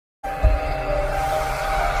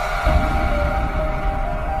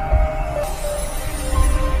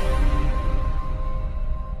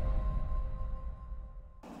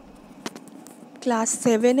Class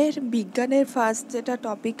 7-এর বিজ্ঞানের first যেটা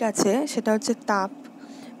topic আছে সেটা হচ্ছে তাপ,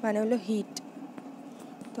 মানে হলো হিট।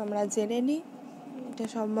 তো আমরা জেনে নিই এটা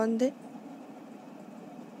সম্বন্ধে।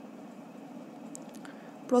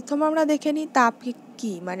 প্রথম আমরা দেখে নিই তাপ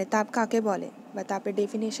কি, মানে তাপ কাকে বলে বা তাপের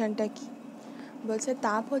ডেফিনেশনটা কি। বলছে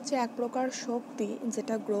তাপ হচ্ছে এক প্রকার শক্তি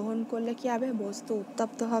যেটা গ্রহণ করলে কি হবে, বস্তু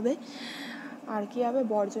উত্তপ্ত হবে, আর কি হবে,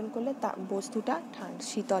 বর্জন করলে বস্তুটা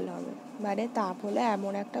শীতল হবে। মানে তাপ হলো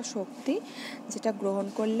এমন একটা শক্তি যেটা গ্রহণ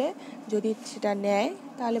করলে যদি সেটা নেয়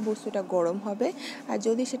তাহলে বস্তুটা গরম হবে, আর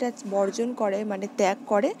যদি সেটা বর্জন করে মানে ত্যাগ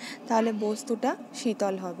করে তাহলে বস্তুটা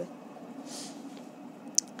শীতল হবে।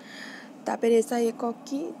 তাপের এসআই একক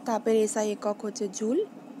কি? তাপের এসআই একক হচ্ছে জুল।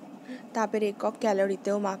 তাপের একক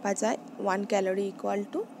ক্যালোরিতেও মাপা যায়। 1 ক্যালোরি ইকুয়াল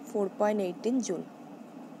টু 4.18 জুল।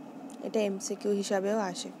 এটা এমসিকিউ হিসাবেও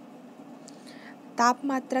আসে।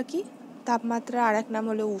 তাপমাত্রা কি? তাপমাত্রার আরেক নাম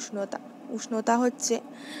হলো উষ্ণতা। উষ্ণতা হচ্ছে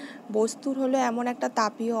বস্তুর হলো এমন একটা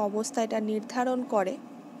তাপীয় অবস্থা, এটা নির্ধারণ করে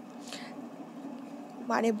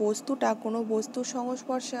মানে বস্তুটা কোনো বস্তুর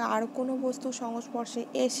সংস্পর্শে আর কোনো বস্তুর সংস্পর্শে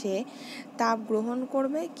এসে তাপ গ্রহণ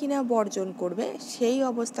করবে কিনা বর্জন করবে, সেই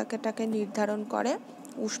অবস্থাটাকে নির্ধারণ করে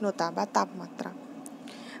উষ্ণতা বা তাপমাত্রা।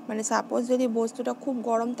 মানে সাপোজ যদি বস্তুটা খুব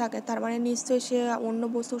গরম থাকে তার মানে নিশ্চয়ই সে অন্য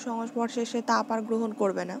বস্তুর সংস্পর্শে সে তাপ আর গ্রহণ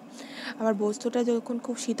করবে না। আবার বস্তুটা যখন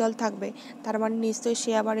খুব শীতল থাকবে তার মানে নিশ্চয়ই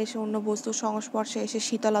সে আবার এসে অন্য বস্তুর সংস্পর্শে এসে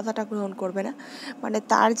শীতলতাটা গ্রহণ করবে না। মানে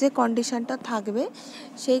তার যে কন্ডিশনটা থাকবে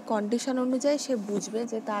সেই কন্ডিশন অনুযায়ী সে বুঝবে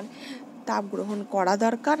যে তার তাপ গ্রহণ করা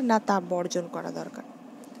দরকার না তাপ বর্জন করা দরকার।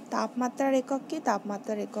 তাপমাত্রার একক কি?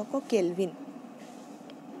 তাপমাত্রার এককও কেলভিন।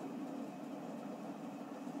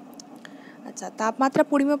 আচ্ছা, তাপমাত্রা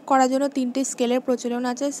পরিমাপ করার জন্য 3টে স্কেলের প্রচলন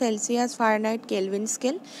আছে: Celsius, Fahrenheit, kelvin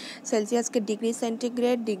scale. সেলসিয়াসকে degree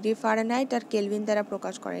centigrade, degree Fahrenheit আর কেলভিন দ্বারা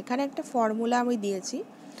প্রকাশ করে। এখানে একটা ফর্মুলা আমি দিয়েছি,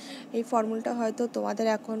 এই ফর্মুলাটা হয়তো তোমাদের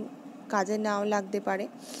এখন কাজে নাও লাগতে পারে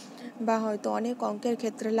বা হয়তো অনেক অঙ্কের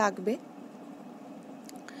ক্ষেত্রে লাগবে।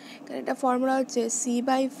 এখানে একটা ফর্মুলা হচ্ছে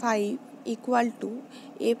C/5 equal to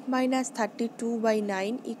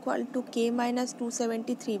F-32/9 equal to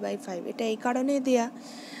K-273/5। এটা এই কারণে দেয়া,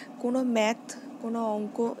 কোনো ম্যাথ কোনো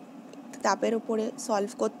অঙ্ক তাপের উপরে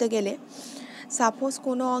সলভ করতে গেলে সাপোজ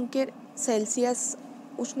কোনো অঙ্কের সেলসিয়াস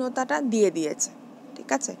উষ্ণতাটা দিয়ে দিয়েছে, ঠিক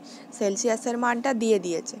আছে, সেলসিয়াসের মানটা দিয়ে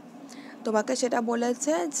দিয়েছে, তোমাকে সেটা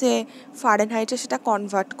বলেছে যে ফারেনহাইটে সেটা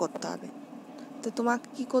কনভার্ট করতে হবে। তো তোমাকে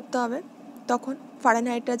কি করতে হবে তখন?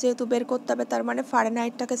 ফারেনহাইটটা যেহেতু বের করতে হবে, তার মানে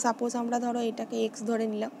ফারেনহাইটটাকে সাপোজ আমরা ধরো এটাকে এক্স ধরে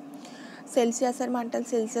নিলাম, সেলসিয়াসের মানটা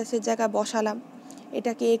সেলসিয়াসের জায়গায় বসালাম,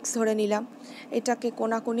 এটাকে এক্স ধরে নিলাম, এটাকে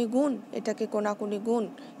কোনাকুনি গুণ, এটাকে কোনাকুনি গুণ,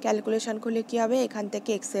 ক্যালকুলেশন করলে কী হবে, এখান থেকে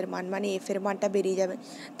এক্সের মান মানে এফের মানটা বেরিয়ে যাবে।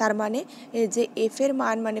 তার মানে যে এফের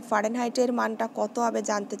মান মানে ফারেনহাইটের মানটা কত হবে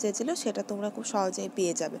জানতে চেয়েছিল, সেটা তোমরা খুব সহজেই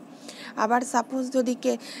পেয়ে যাবে। আবার সাপোজ যদি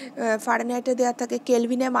ফারেনহাইটে দেওয়া থাকে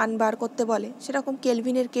কেলভিনে মান বার করতে বলে, সেরকম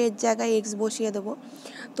কেলভিনের কে জায়গায় এক্স বসিয়ে দেবো।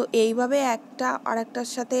 তো এইভাবে একটা আর একটার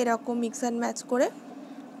সাথে এরকম মিক্স অ্যান্ড ম্যাচ করে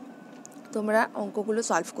তোমরা অঙ্কগুলো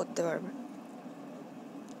সলভ করতে পারবে।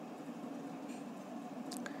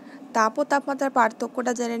 তাপ ও তাপমাত্রার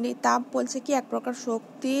পার্থক্যটা জেনে নিই। তাপ বলছে কি এক প্রকার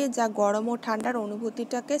শক্তি যা গরম ও ঠান্ডার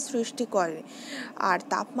অনুভূতিটাকে সৃষ্টি করে, আর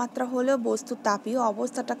তাপমাত্রা হলো বস্তুর তাপীয়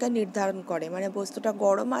অবস্থাটাকে নির্ধারণ করে, মানে বস্তুটা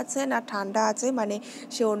গরম আছে না ঠান্ডা আছে, মানে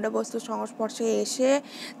সে অন্য বস্তুর সংস্পর্শে এসে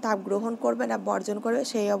তাপ গ্রহণ করবে না বর্জন করবে,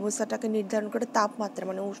 সেই অবস্থাটাকে নির্ধারণ করে তাপমাত্রা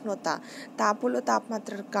মানে উষ্ণতা। তাপ হলো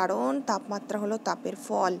তাপমাত্রার কারণ, তাপমাত্রা হলো তাপের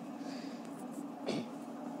ফল।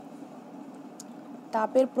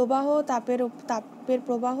 তাপের প্রবাহ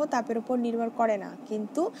তাপের উপর নির্ভর করে না,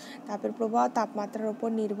 কিন্তু তাপের প্রবাহ তাপমাত্রার উপর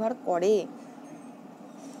নির্ভর করে।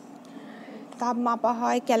 তাপ মাপা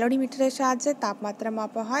হয় ক্যালোরিমিটারের সাহায্যে, তাপমাত্রা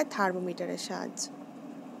মাপা হয় থার্মোমিটারের সাহায্যে।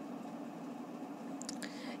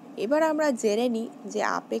 এবার আমরা জেনে নিই যে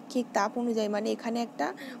আপেক্ষিক তাপ অনুযায়ী, মানে এখানে একটা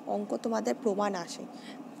অঙ্ক তোমাদের প্রমাণ আসে,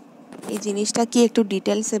 এই জিনিসটা কি একটু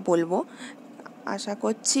ডিটেলসে বলবো, আশা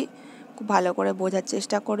করছি খুব ভালো করে বোঝার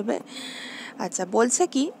চেষ্টা করবে। আচ্ছা, বলছে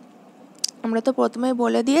কি, আমরা তো প্রথমেই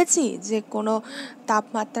বলে দিয়েছি যে কোনো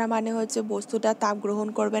তাপমাত্রা মানে হচ্ছে বস্তুটা তাপ গ্রহণ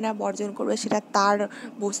করবে না বর্জন করবে, সেটা তার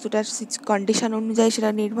বস্তুটার কন্ডিশন অনুযায়ী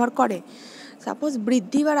সেটা নির্ভর করে। সাপোজ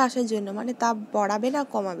বৃদ্ধি বা হ্রাসের জন্য মানে তাপ বাড়াবে না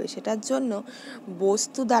কমাবে, সেটার জন্য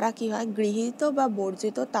বস্তু দ্বারা কি হয়, গৃহীত বা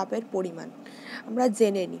বর্জিত তাপের পরিমাণ আমরা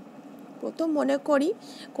জেনে নিই। প্রথম মনে করি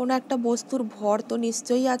কোনো একটা বস্তুর ভর তো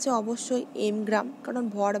নিশ্চয়ই আছে, অবশ্যই এম গ্রাম, কারণ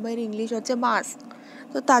ভর বা ইংলিশ হচ্ছে মাস,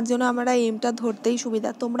 তো তার জন্য আমরা এমটা ধরতেই সুবিধা।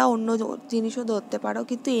 তোমরা অন্য জিনিসও ধরতে পারো,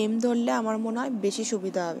 কিন্তু এম ধরলে আমার মনে হয় বেশি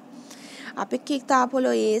সুবিধা হবে। আপেক্ষিক তাপ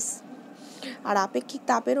হলো এস, আর আপেক্ষিক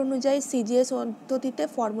তাপের অনুযায়ী সিজিএস পদ্ধতিতে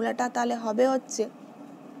ফর্মুলাটা তাহলে হবে হচ্ছে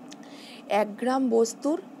 1 গ্রাম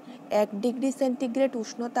বস্তুর 1 ডিগ্রি সেন্টিগ্রেড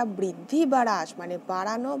উষ্ণতা বৃদ্ধি বা হ্রাস মানে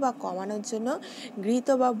বাড়ানো বা কমানোর জন্য গৃহীত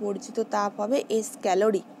বা বর্জিত তাপ হবে S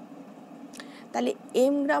ক্যালোরি। তাহলে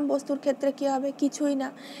m গ্রাম বস্তুর ক্ষেত্রে কি হবে? কিছুই না।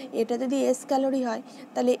 এটা যদি S ক্যালোরি হয়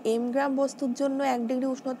তাহলে m গ্রাম বস্তুর জন্য 1 ডিগ্রি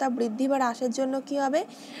উষ্ণতা বৃদ্ধি বা হ্রাসের জন্য কি হবে?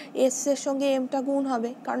 S এর সঙ্গে mটা গুণ হবে,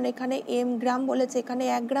 কারণ এখানে m গ্রাম বলেছে, এখানে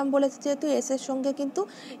 1 গ্রাম বলেছে, যেহেতু S এর সঙ্গে কিন্তু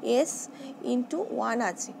S × 1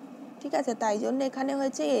 আছে, ঠিক আছে, তাই জন্য এখানে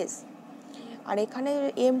হয়েছে S। আর এখানে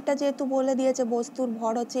mটা যেহেতু বলে দিয়েছে বস্তুর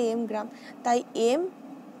ভর হচ্ছে m গ্রাম, তাই m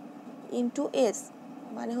 × S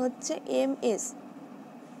মানে হচ্ছে ms,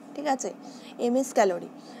 ঠিক আছে, ms ক্যালোরি।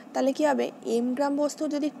 তাহলে কি হবে? m গ্রাম বস্তু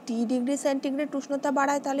যদি t ডিগ্রি সেন্টিগ্রেড উষ্ণতা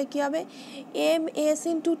বাড়ায় তাহলে কি হবে? ms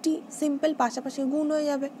 × t, সিম্পল, পাশাপাশি গুণ হয়ে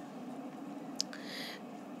যাবে।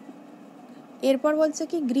 এরপর বলছে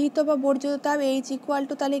কি গৃহীত বা বর্জিত তাপ H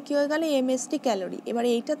 = তাহলে কি হয়ে গেল? mst calorie. এবার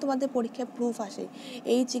এইটা তোমাদের পরীক্ষায় প্রুফ আসে,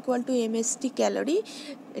 H = mst ক্যালোরি,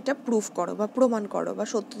 এটা প্রুফ করো বা প্রমাণ করো বা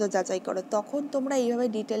সত্যতা যাচাই করো, তখন তোমরা এইভাবে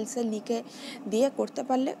ডিটেলসে লিখে দিয়ে করতে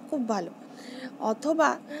পারলে খুব ভালো। অথবা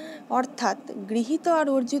অর্থাৎ গৃহীত আর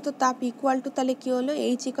অর্জিত তাপ ইকুয়াল টু, তাহলে কি হলো?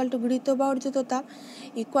 H = গৃহীত বা অর্জিত তাপ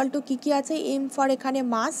ইকুয়াল টু কি আছে? m ফর এখানে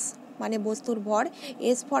মাস মানে বস্তুর ভর,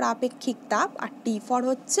 S ফর আপেক্ষিক তাপ, আর T ফর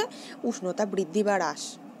হচ্ছে উষ্ণতা বৃদ্ধি বা হ্রাস।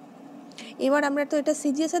 এবার আমরা তো এটা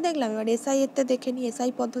সিজিএসে দেখলাম, এবার এসআই এতে দেখে নিই।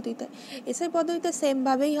 এসআই পদ্ধতিতে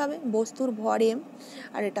সেমভাবেই হবে, বস্তুর ভর m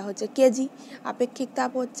আর এটা হচ্ছে কেজি, আপেক্ষিক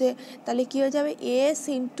তাপ হচ্ছে, তাহলে কি হয়ে যাবে? S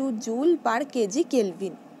 × joule per KG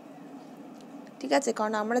kelvin, ঠিক আছে,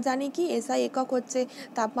 কারণ আমরা জানি কি এসআই একক হচ্ছে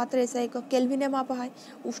তাপমাত্রা, এসআই একক কেলভিনে মাপা হয়।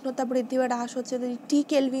 উষ্ণতা বৃদ্ধি বা হ্রাস হচ্ছে যদি টি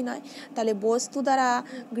কেলভিন হয়, তাহলে বস্তু দ্বারা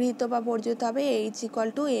গৃহীত বা বর্জিত হবে H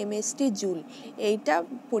 = mst জুল। এইটা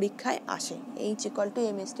পরীক্ষায় আসে, H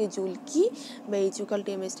 = mst জুল কি বা H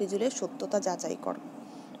 = mst জুলের সত্যতা যাচাই করো।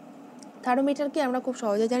 থার্মোমিটারকে আমরা খুব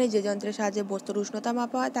সহজে জানি, যে যন্ত্রের সাহায্যে বস্তুর উষ্ণতা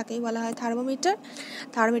মাপা হয় তাকেই বলা হয় থার্মোমিটার।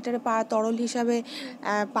 থার্মোমিটারে তরল হিসাবে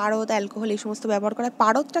পারদ, অ্যালকোহল এই সমস্ত ব্যবহার করা হয়।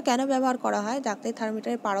 পারদটা কেন ব্যবহার করা হয়? ডাক্তারি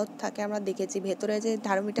থার্মোমিটারে পারদ থাকে, আমরা দেখেছি ভেতরে যে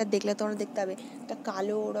থার্মোমিটার দেখলে তোমরা দেখতে হবে একটা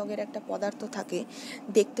কালো রঙের একটা পদার্থ থাকে,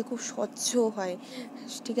 দেখতে খুব স্বচ্ছ হয়,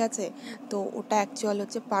 ঠিক আছে, তো ওটা অ্যাকচুয়াল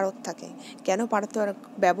হচ্ছে পারদ থাকে। কেন পারদ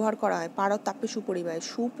ব্যবহার করা হয়? পারদ তাপে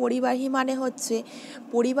সুপরিবাহী মানে হচ্ছে,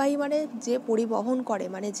 পরিবাহী মানে যে পরিবহন করে,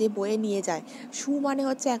 মানে যে বয়ে নিয়ে যায়। মানে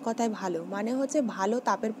হচ্ছে এক কথায় ভালো, মানে হচ্ছে ভালো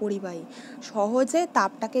তাপের পরিবাহী, সহজে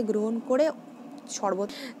তাপটাকে গ্রহণ করে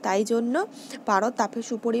তাই জন্য পারদ তাপের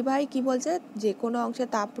সুপরিবাহী। কি বলছে? যে কোনো অংশে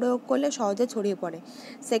তাপ প্রয়োগ করলে সহজে ছড়িয়ে পড়ে।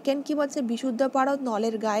 সেকেন্ড কি বলছে? বিশুদ্ধ পারদ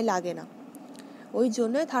নলের গায়ে লাগে না, ওই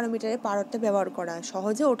জন্যই থার্মোমিটারে পারদটা ব্যবহার করা হয়,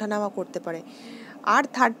 সহজে ওঠানামা করতে পারে। আর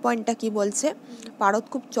থার্ড পয়েন্টটা কি বলছে? পারদ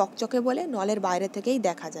খুব চকচকে বলে নলের বাইরে থেকেই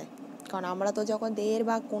দেখা যায়, কারণ আমরা তো যখন দেহের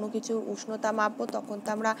বা কোনো কিছু উষ্ণতা মাপবো তখন তো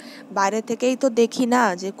আমরা বাইরে থেকেই তো দেখি না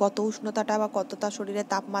যে কত উষ্ণতাটা বা কতটা শরীরে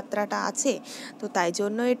তাপমাত্রাটা আছে, তো তাই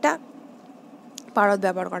জন্য এটা পারদ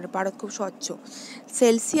ব্যবহার করে। পারদ খুব স্বচ্ছ।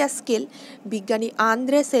 সেলসিয়াস স্কেল, বিজ্ঞানী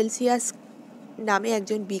আন্দ্রে সেলসিয়াস নামে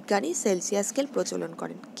একজন বিজ্ঞানী সেলসিয়াস স্কেল প্রচলন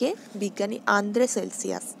করেন। কে? বিজ্ঞানী আন্দ্রে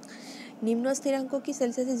সেলসিয়াস। নিম্ন স্থিরাঙ্ক কি?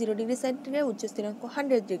 সেলসিয়াসে 0 ডিগ্রি সেন্টিগ্রেড, উচ্চ স্থিরাঙ্ক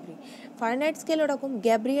 100 ডিগ্রি। ফারেনহাইট স্কেল ওরকম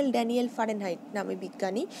গ্যাব্রিয়েল ড্যানিয়েল ফারেনহাইট নামে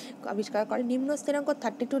বিজ্ঞানী আবিষ্কার করেন। নিম্ন স্থিরাঙ্ক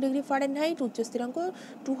 32 ডিগ্রি ফারেনহাইট, উচ্চ স্থিরাঙ্ক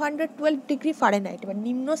 212 ডিগ্রি ফারেনহাইট। এবার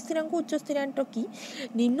নিম্ন স্থিরাঙ্ক উচ্চ স্থিরাঙ্ক কি?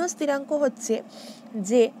 নিম্ন স্থিরাঙ্ক হচ্ছে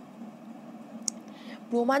যে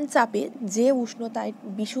প্রমাণ চাপে যে উষ্ণতায়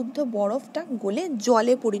বিশুদ্ধ বরফটা গলে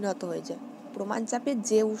জলে পরিণত হয়ে যায়। প্রমাণ চাপে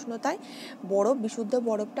যে উষ্ণতায় বিশুদ্ধ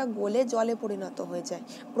বরফটা গলে জলে পরিণত হয়ে যায়।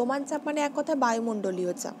 প্রমাণ চাপ মানে এক কথা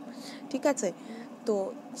বায়ুমণ্ডলীয় চাপ, ঠিক আছে, তো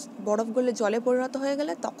বরফ গলে জলে পরিণত হয়ে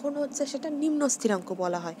গেলে তখন হচ্ছে সেটা নিম্ন স্থিরাঙ্ক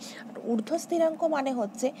বলা হয়। আর ঊর্ধ্ব স্থিরাঙ্ক মানে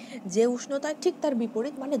হচ্ছে যে উষ্ণতায় ঠিক তার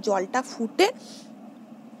বিপরীত, মানে জলটা ফুটে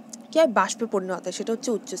কি হয় বাষ্পে পরিণত হয়, সেটা হচ্ছে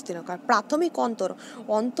উচ্চ স্থিরাঙ্ক। আর প্রাথমিক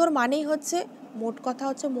অন্তর মানেই হচ্ছে মোট কথা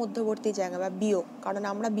হচ্ছে মধ্যবর্তী জায়গা বা বিয়োগ, কারণ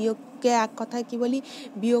আমরা বিয়োগকে এক কথায় কি বলি?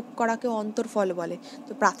 বিয়োগ করাকে অন্তর্ফল বলে।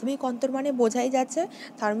 তো প্রাথমিক অন্তর মানে বোঝাই যাচ্ছে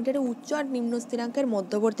থার্মোমিটারে উচ্চ আর নিম্ন স্থিরাঙ্কের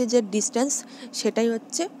মধ্যবর্তী যে ডিস্টেন্স, সেটাই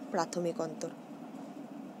হচ্ছে প্রাথমিক অন্তর।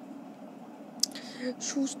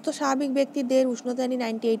 সুস্থ স্বাভাবিক ব্যক্তিদের উষ্ণতানি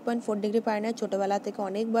 98.4 ডিগ্রি ফারেনহাইট, ছোটোবেলা থেকে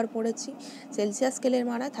অনেকবার পড়েছি। সেলসিয়াস স্কেলের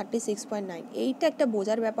মান 36.9। এইটা একটা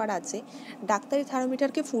বোঝার ব্যাপার আছে। ডাক্তারি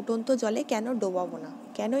থার্মোমিটারকে ফুটন্ত জলে কেন ডোবাবো না?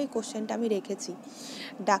 কেন এই কোশ্চেনটা আমি রেখেছি?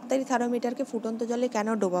 ডাক্তারি থার্মোমিটারকে ফুটন্ত জলে কেন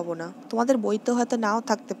ডোবাবো না? তোমাদের বইতে হয়তো নাও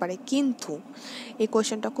থাকতে পারে, কিন্তু এই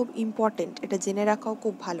কোশ্চেনটা খুব ইম্পর্টেন্ট, এটা জেনে রাখাও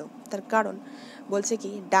খুব ভালো। তার কারণ বলছে কি,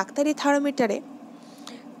 ডাক্তারি থার্মোমিটারে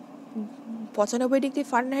 95 ডিগ্রি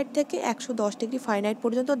ফারেনহাইট থেকে 110 ডিগ্রি ফারেনহাইট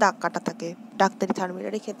পর্যন্ত দাগ কাটা থাকে। ডাক্তারি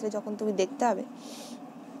থার্মোমিটারের ক্ষেত্রে যখন তুমি দেখতে হবে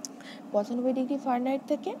 95 ডিগ্রি ফারেনহাইট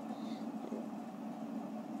থেকে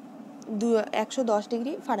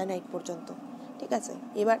 110°F পর্যন্ত। ঠিক আছে,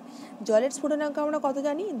 এবার জলের স্ফুটনাঙ্ক আমরা কত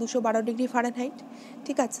জানি, 212°F।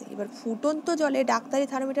 ঠিক আছে, এবার ফুটন্ত জলে ডাক্তারি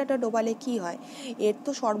থার্মোমিটারটা ডোবালে কি হয়, এর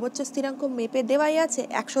তো সর্বোচ্চ স্থিরাঙ্ক মেপে দেওয়াই আছে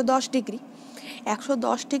 110°।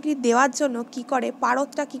 110° দেওয়ার জন্য কি করে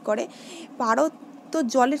পারদটা, কি করে পারদ তো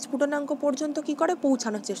জলের স্ফুটনাঙ্ক পর্যন্ত কি করে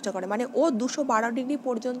পৌঁছানোর চেষ্টা করে, মানে ও 212°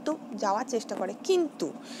 পর্যন্ত যাওয়ার চেষ্টা করে। কিন্তু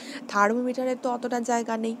থার্মোমিটারে তো অতটা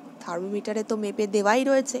জায়গা নেই, থার্মোমিটারে তো মেপে দেওয়াই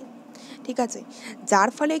রয়েছে। ঠিক আছে, যার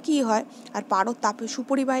ফলে কি হয়, আর পারদ তাপে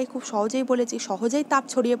সুপরিবাহী, খুব সহজেই বলেছি, সহজেই তাপ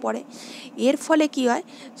ছড়িয়ে পড়ে। এর ফলে কি হয়,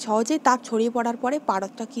 সহজেই তাপ ছড়িয়ে পড়ার পরে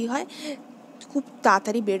পারদটা কি হয়, খুব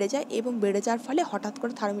তাড়াতাড়ি বেড়ে যায়, এবং বেড়ে যাওয়ার ফলে হঠাৎ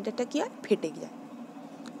করে থার্মোমিটারটা কি হয়, ফেটে যায়।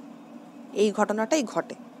 এই ঘটনাটাই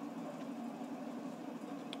ঘটে।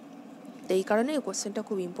 এই কারণে এই কোশ্চেনটা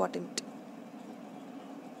খুব ইম্পর্টেন্ট।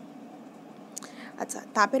 আচ্ছা,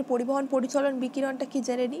 তাপের পরিবহন, পরিচলন, বিকিরণটা কি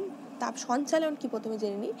জেনে নিই। তাপ সঞ্চালন কি প্রথমে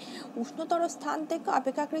জেনে নিই। উষ্ণতর স্থান থেকে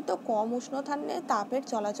অপেক্ষাকৃত কম উষ্ণ স্থানে তাপের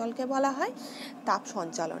চলাচলকে বলা হয় তাপ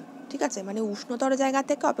সঞ্চালন। ঠিক আছে, মানে উষ্ণতর জায়গা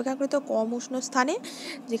থেকে অপেক্ষাকৃত কম উষ্ণ স্থানে,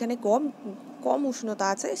 যেখানে কম উষ্ণতা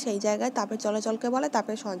আছে, সেই জায়গায় তাপের চলাচলকে বলে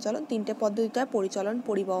তাপের সঞ্চালন। 3টে পদ্ধতিতে হয়, পরিচলন,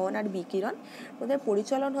 পরিবহন আর বিকিরণ। ওদের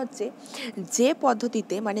পরিচলন হচ্ছে যে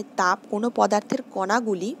পদ্ধতিতে, মানে তাপ কোনো পদার্থের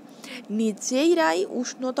কণাগুলি নিজেরাই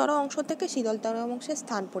উষ্ণতর অংশ থেকে শীতলতর অংশে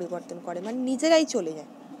স্থান পরিবর্তন করে, মানে নিজেরাই চলে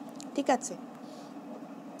যায়। ঠিক আছে,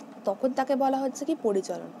 তখন তাকে বলা হচ্ছে কি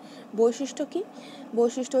পরিচলন। বৈশিষ্ট্য কি,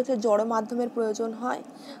 বৈশিষ্ট্য হচ্ছে জড় মাধ্যমের প্রয়োজন হয়,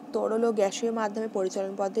 তরল ও গ্যাসীয় মাধ্যমে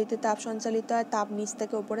পরিচলন পদ্ধতিতে তাপ সঞ্চালিত হয়, তাপ নিচ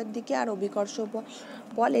থেকে উপরের দিকে আর অভিকর্ষ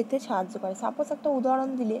বল এতে সাহায্য করে। সাপোজ একটা উদাহরণ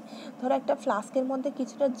দিলে, ধরো একটা ফ্লাস্কের মধ্যে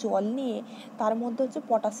কিছুটা জল নিয়ে তার মধ্যে হচ্ছে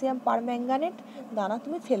পটাশিয়াম পারম্যাঙ্গানেট দানা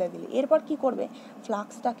তুমি ফেলে দিলে, এরপর কি করবে,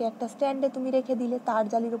 ফ্লাস্কটাকে একটা স্ট্যান্ডে তুমি রেখে দিলে, তার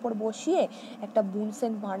জালির উপর বসিয়ে একটা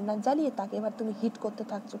বুনসেন বার্নার জ্বালিয়ে তাকে এবার তুমি হিট করতে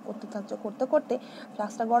থাকছো, করতে করতে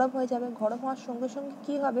ফ্লাস্কটা গরম হয়ে যাবে। গরম হওয়ার সঙ্গে সঙ্গে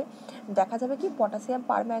কি হবে, দেখা যাবে কি পটাশিয়াম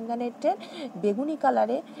পারম্যাঙ্গানেটের বেগুনি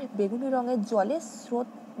রঙের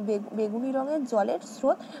জলের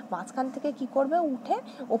স্রোত মাঝখান থেকে কি করবে, উঠে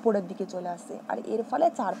ওপরের দিকে চলে আসছে, আর এর ফলে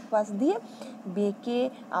চারপাশ দিয়ে বেঁকে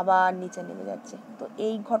আবার নিচে নেমে যাচ্ছে। তো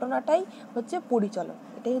এই ঘটনাটাই হচ্ছে পরিচলন।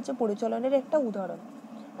 এটাই হচ্ছে পরিচলনের একটা উদাহরণ।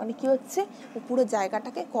 মানে কি হচ্ছে, পুরো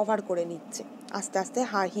জায়গাটাকে কভার করে নিচ্ছে আস্তে আস্তে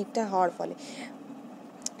হিটটা হওয়ার ফলে,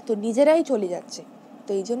 তো নিজেরাই চলে যাচ্ছে।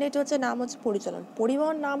 তো এই জন্য এটা হচ্ছে নাম হচ্ছে পরিচলন।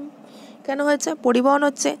 পরিবহন নাম কেন হয়েছে, পরিবহন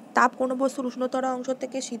হচ্ছে তাপ কোনো বস্তুর উষ্ণতর অংশ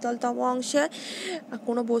থেকে শীতলতম অংশে,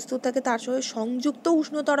 কোনো বস্তু থেকে তার সঙ্গে সংযুক্ত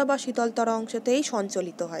উষ্ণতর বা শীতলতর অংশতেই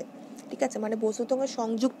সঞ্চালিত হয়। ঠিক আছে, মানে বস্তুর সঙ্গে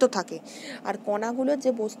সংযুক্ত থাকে, আর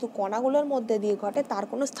কণাগুলোর মধ্যে দিয়ে ঘটে তার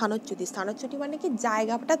কোনো স্থানচ্যুতি মানে কি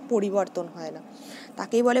জায়গাটা পরিবর্তন হয় না,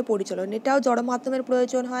 তাকেই বলে পরিচলন। এটাও জড় মাধ্যমের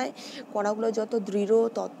প্রয়োজন হয়, কণাগুলো যত দৃঢ়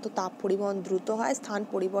তত তাপ পরিবহন দ্রুত হয়, স্থান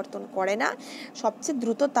পরিবর্তন করে না। সবচেয়ে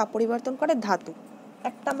দ্রুত তাপ পরিবর্তন করে ধাতু।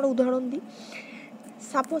 একটা আমরা উদাহরণ দিই,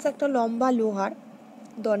 সাপোজ একটা লম্বা লোহার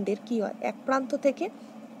দণ্ডের কি হয়, এক প্রান্ত থেকে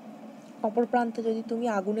অপর প্রান্ত যদি তুমি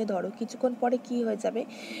আগুনে ধরো, কিছুক্ষণ পরে কি হয়ে যাবে,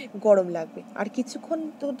 গরম লাগবে, আর কিছুক্ষণ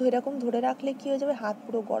তো এরকম ধরে রাখলে কি হয়ে যাবে, হাত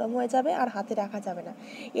পুরো গরম হয়ে যাবে আর হাতে রাখা যাবে না।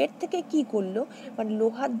 এর থেকে কি করলো, মানে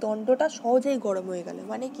লোহার দণ্ডটা সহজেই গরম হয়ে গেল,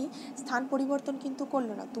 মানে কি স্থান পরিবর্তন কিন্তু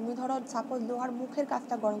করলো না। তুমি ধরো সাপোজ লোহার মুখের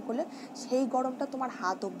কাজটা গরম করলে, সেই গরমটা তোমার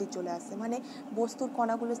হাত অবধি চলে আসছে, মানে বস্তুর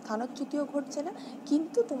কণাগুলো স্থানচ্যুতিও ঘটছে না,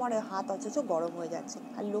 কিন্তু তোমার হাত অথচ গরম হয়ে যাচ্ছে।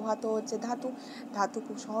 আর লোহা তো হচ্ছে ধাতু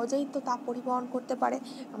খুব সহজেই তো তাপ পরিবহন করতে পারে,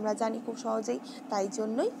 আমরা জানি খুব সহজেই, তাই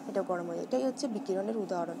জন্যই এটা গরম হয়ে যায়। এটাই হচ্ছে বিকিরণের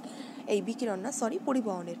উদাহরণ,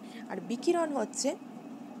 পরিবহনের। আর বিকিরণ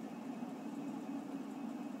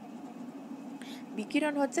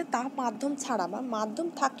হচ্ছে তাপ মাধ্যম ছাড়া বা মাধ্যম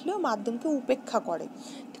থাকলেও মাধ্যমকে উপেক্ষা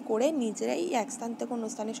করে নিজেরাই এক স্থান থেকে অন্য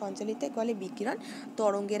স্থানে সঞ্চালিত বলে বিকিরণ।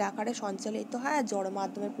 তরঙ্গের আকারে সঞ্চালিত হয়, আর জড়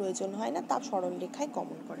মাধ্যমের প্রয়োজন হয় না, তাপ সরল রেখায়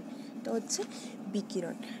গমন করে। এটা হচ্ছে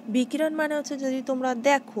বিকিরণ মানে হচ্ছে, যদি তোমরা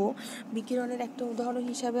দেখো বিকিরণের একটা উদাহরণ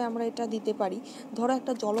হিসাবে আমরা এটা দিতে পারি। ধরো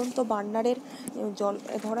একটা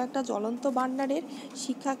জ্বলন্ত বার্নারের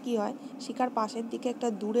শিখা কি হয়, শিখার পাশের দিকে একটা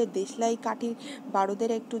দূরে দেশলাই কাঠির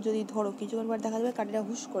বারুদের একটু যদি ধরো, কিছুক্ষণ পর দেখা যাবে কাঠিটা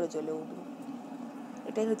হুশ করে জ্বলে উঠবে।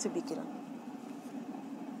 এটাই হচ্ছে বিকিরণ।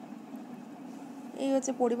 এই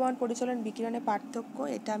হচ্ছে পরিবহন পরিচালন বিকিরণের পার্থক্য।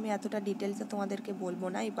 এটা আমি এতটা ডিটেলসে তোমাদেরকে বলবো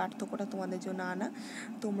না, এই পার্থক্যটা তোমাদের জন্য আনা।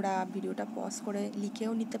 তোমরা ভিডিওটা পজ করে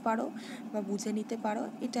লিখেও নিতে পারো বা বুঝে নিতে পারো,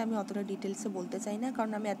 এটা আমি অতটা ডিটেলসে বলতে চাই না,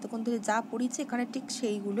 কারণ আমি এতক্ষণ ধরে যা পড়িয়েছি এখানে ঠিক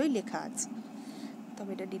সেইগুলোই লেখা আছে,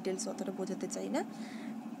 তবে এটা ডিটেলস অতটা বোঝাতে চাই না।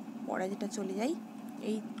 পরে যেটা চলে যাই,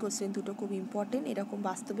 এই কোশ্চেন দুটো খুব ইম্পর্টেন্ট, এরকম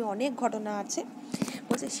বাস্তবে অনেক ঘটনা আছে।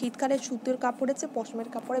 বলছে শীতকালে সুতির কাপড়ের চেয়ে পশমের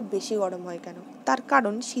কাপড়ে বেশি গরম হয় কেন? তার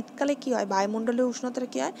কারণ শীতকালে কি হয়, বায়ুমণ্ডলের উষ্ণতা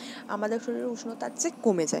কি হয়, আমাদের শরীরের উষ্ণতার চেয়ে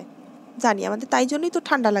কমে যায়। জানি আমাদের তাই জন্যই তো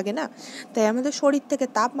ঠান্ডা লাগে না, তাই আমাদের শরীর থেকে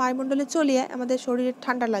তাপ বায়ুমণ্ডলে চলে যায়, আমাদের শরীরে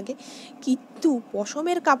ঠান্ডা লাগে। কিন্তু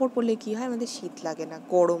পশমের কাপড় পরলে কি হয়, আমাদের শীত লাগে না,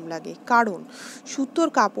 গরম লাগে। কারণ সুতোর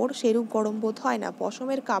কাপড় সেরূপ গরম বোধ হয় না।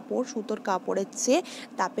 পশমের কাপড় সুতোর কাপড়ের চেয়ে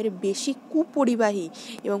তাপের বেশি কুপরিবাহী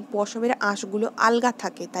এবং পশমের আঁশগুলো আলগা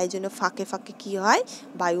থাকে, তাই জন্য ফাঁকে ফাঁকে কি হয়,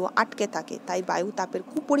 বায়ু আটকে থাকে। তাই বায়ু তাপের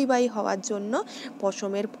কুপরিবাহী হওয়ার জন্য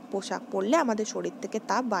পশমের পোশাক পরলে আমাদের শরীর থেকে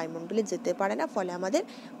তাপ বায়ুমণ্ডলে যেতে পারে না, ফলে আমাদের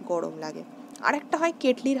গরম লাগে। আর একটা হয়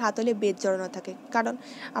কেটলির হাতলে বেত জড়ানো থাকে। কারণ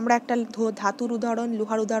আমরা একটা ধাতুর উদাহরণ,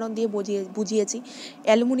 লোহার উদাহরণ দিয়ে বুঝিয়েছি।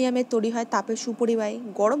 অ্যালুমিনিয়ামের তৈরি হয় তাপের সুপরিবাহী।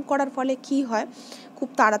 গরম করার ফলে কি হয়, খুব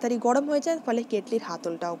তাড়াতাড়ি গরম হয়ে যায়, ফলে কেটলির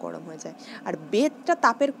হাতলটাও গরম হয়ে যায়। আর বেতটা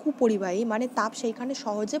তাপের কুপরিবাহী, মানে তাপ সেইখানে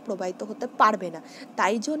সহজে প্রবাহিত হতে পারবে না,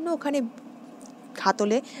 তাই জন্য ওখানে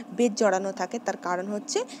হাতলে বেত জড়ানো থাকে। তার কারণ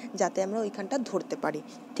হচ্ছে যাতে আমরা ওইখানটা ধরতে পারি,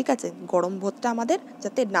 ঠিক আছে, গরম বোধটা আমাদের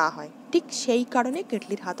যাতে না হয়। ঠিক সেই কারণে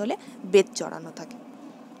কেটলির হাতলে বেত জড়ানো থাকে।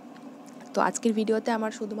 তো আজকের ভিডিওতে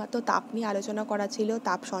আমার শুধুমাত্র তাপ নিয়ে আলোচনা করা ছিল,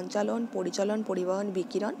 তাপ সঞ্চালন, পরিচলন, পরিবহন,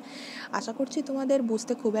 বিকিরণ। আশা করছি তোমাদের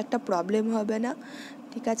বুঝতে খুব একটা প্রবলেম হবে না,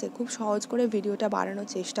 ঠিক আছে। খুব সহজ করে ভিডিওটা বানানোর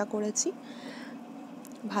চেষ্টা করেছি।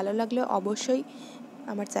 ভালো লাগলে অবশ্যই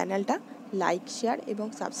আমার চ্যানেলটা লাইক, শেয়ার এবং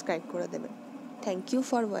সাবস্ক্রাইব করে দেবেন। Thank you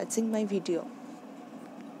for watching my video.